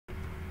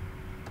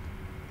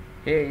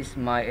Here is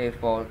my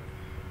A4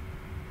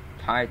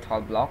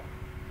 title block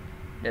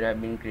that have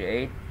been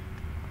created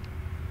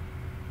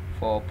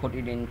for put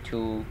it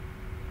into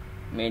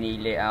many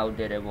layout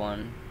that I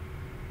want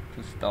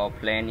to store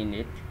plan in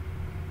it.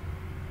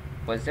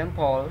 For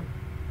example,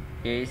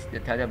 here is the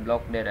title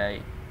block that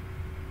I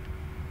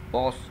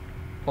both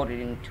put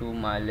it into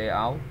my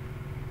layout.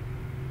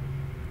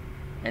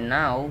 And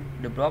now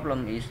the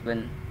problem is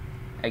when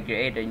I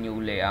create a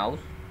new layout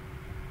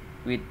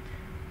with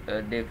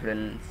a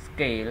different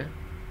scale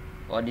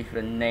or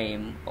different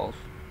name of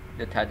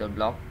the title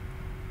block.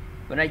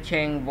 When I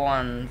change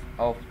one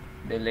of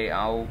the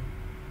layout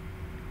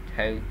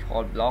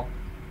title block,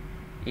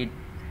 it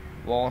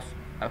was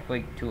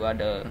affect to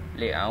other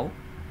layout.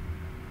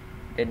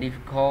 They're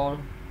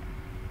difficult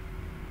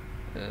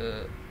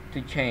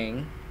to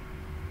change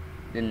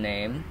the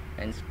name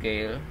and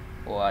scale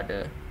or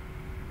other.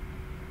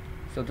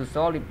 So to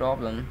solve the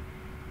problem,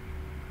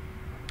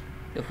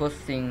 the first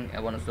thing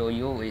I want to show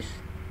you is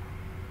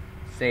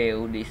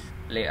save this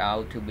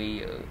layout to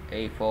be a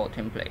A4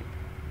 template.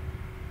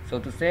 So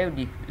to save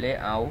the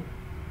layout,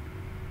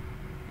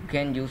 you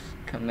can use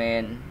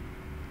command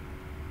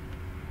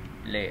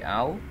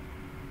layout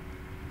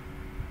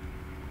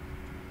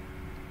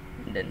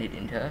and then hit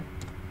enter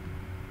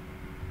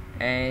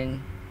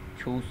and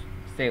choose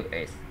save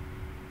as,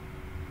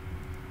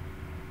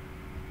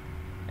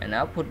 and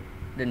now put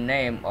the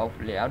name of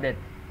layout that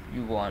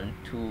you want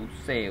to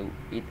save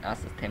it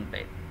as a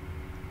template.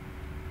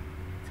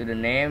 So the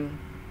name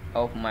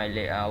of my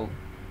layout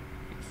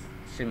is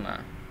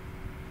Shima.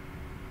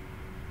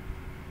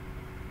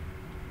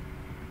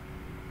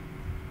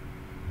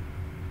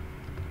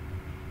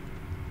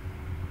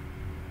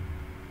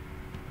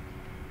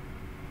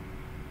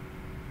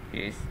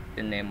 Here's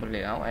the name of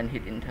layout and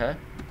hit enter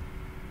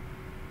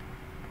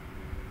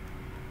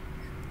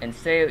and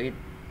save it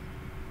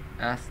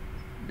as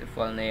the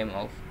file name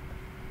of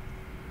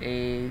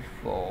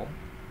A4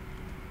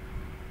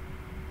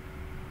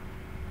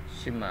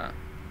 Shima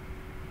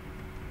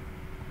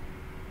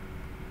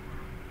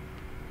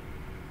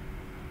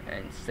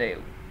and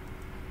save.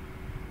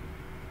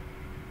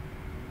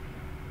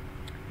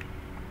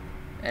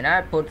 And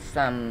I put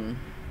some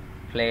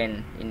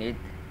plane in it.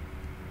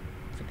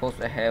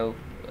 Suppose I have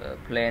a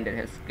plane that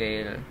has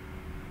scale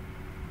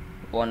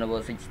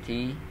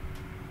 1/60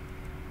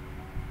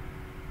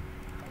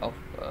 of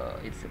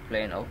it's a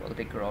plane of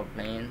AutoCAD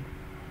plane.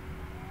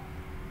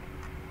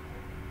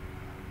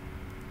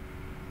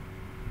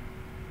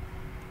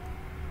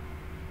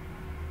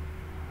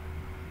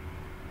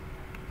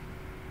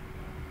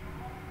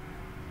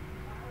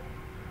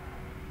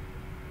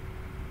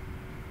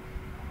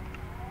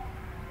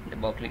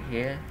 Double click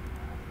here,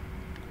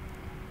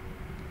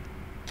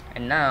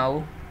 and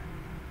now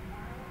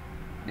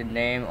the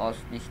name of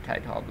this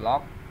title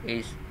block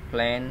is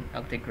plane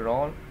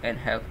AutoCAD and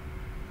have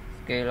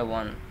scale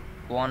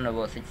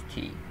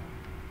 1/60.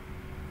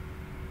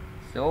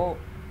 So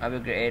I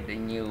will create a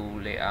new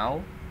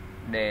layout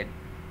that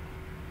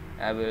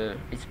I will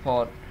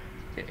export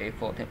the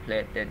A4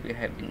 template that we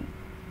have been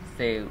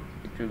saved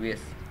the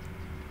previous.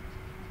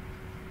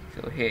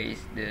 So here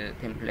is the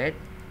template.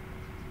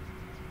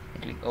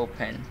 Click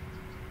open,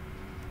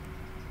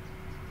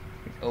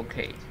 click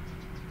OK.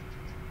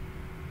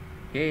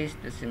 Here is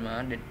the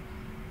schema that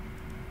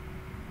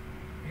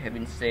have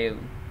been saved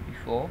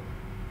before,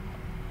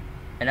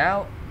 and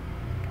now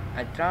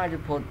I try to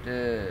put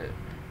the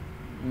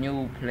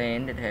new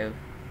plane that have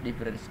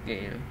different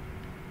scale.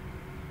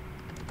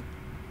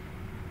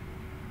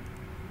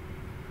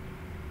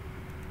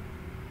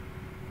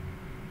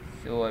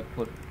 So I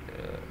put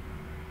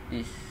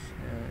this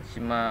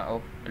schema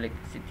of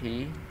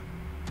electricity,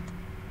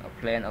 a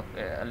plane of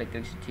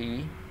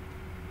electricity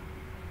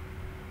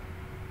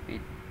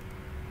with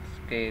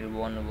scale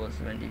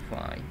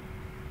 1/75.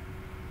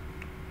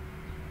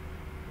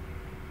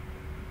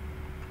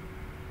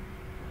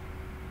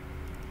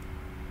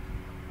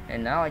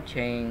 And now I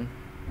change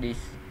this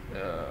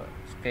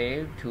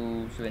scale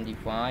to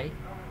 75.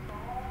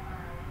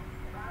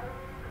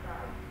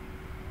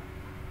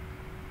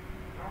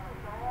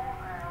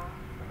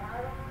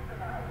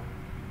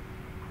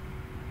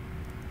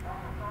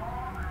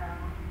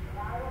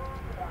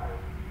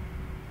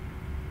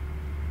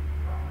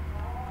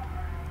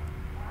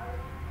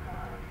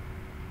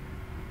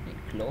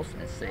 Close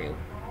and save.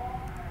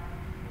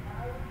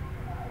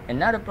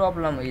 Another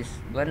problem is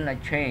when I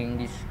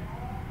change this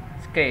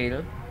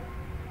scale,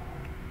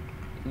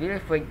 it will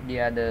affect the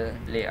other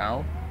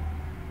layout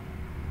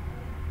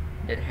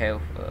that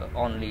have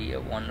only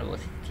a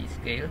 1/60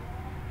 scale.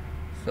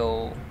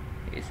 So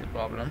it's a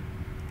problem.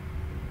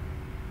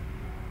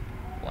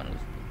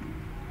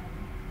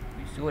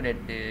 Be sure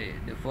that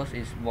the first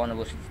is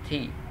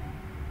 1/60,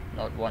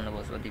 not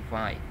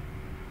 1/75.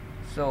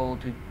 So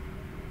to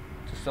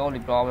solve the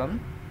problem,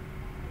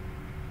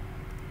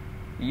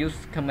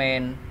 use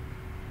command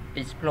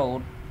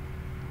explode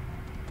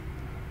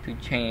to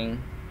change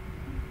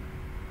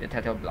the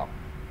title block.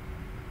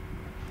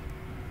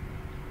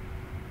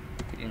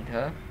 Hit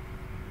enter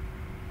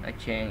I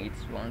change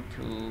its one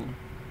to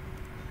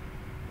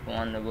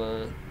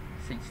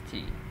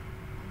 1/60.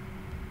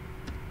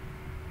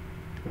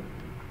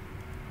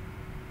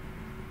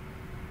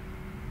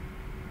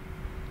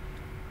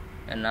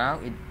 And now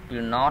it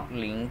will not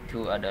link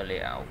to other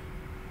layout.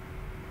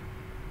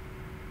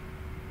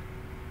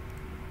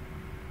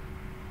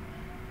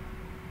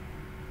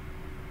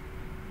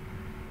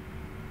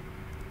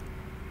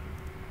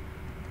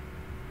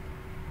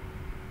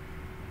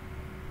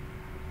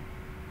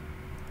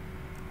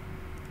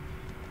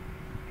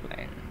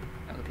 Plan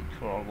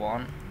architectural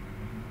 1.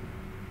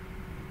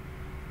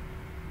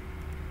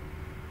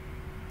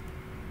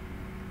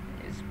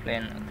 Is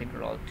plan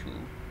architectural 2.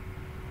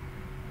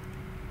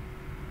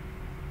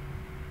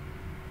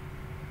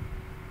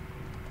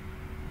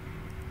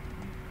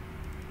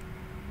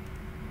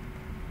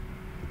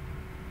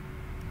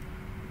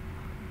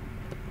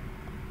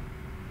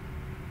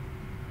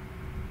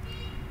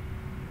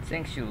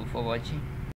 Thank you for watching.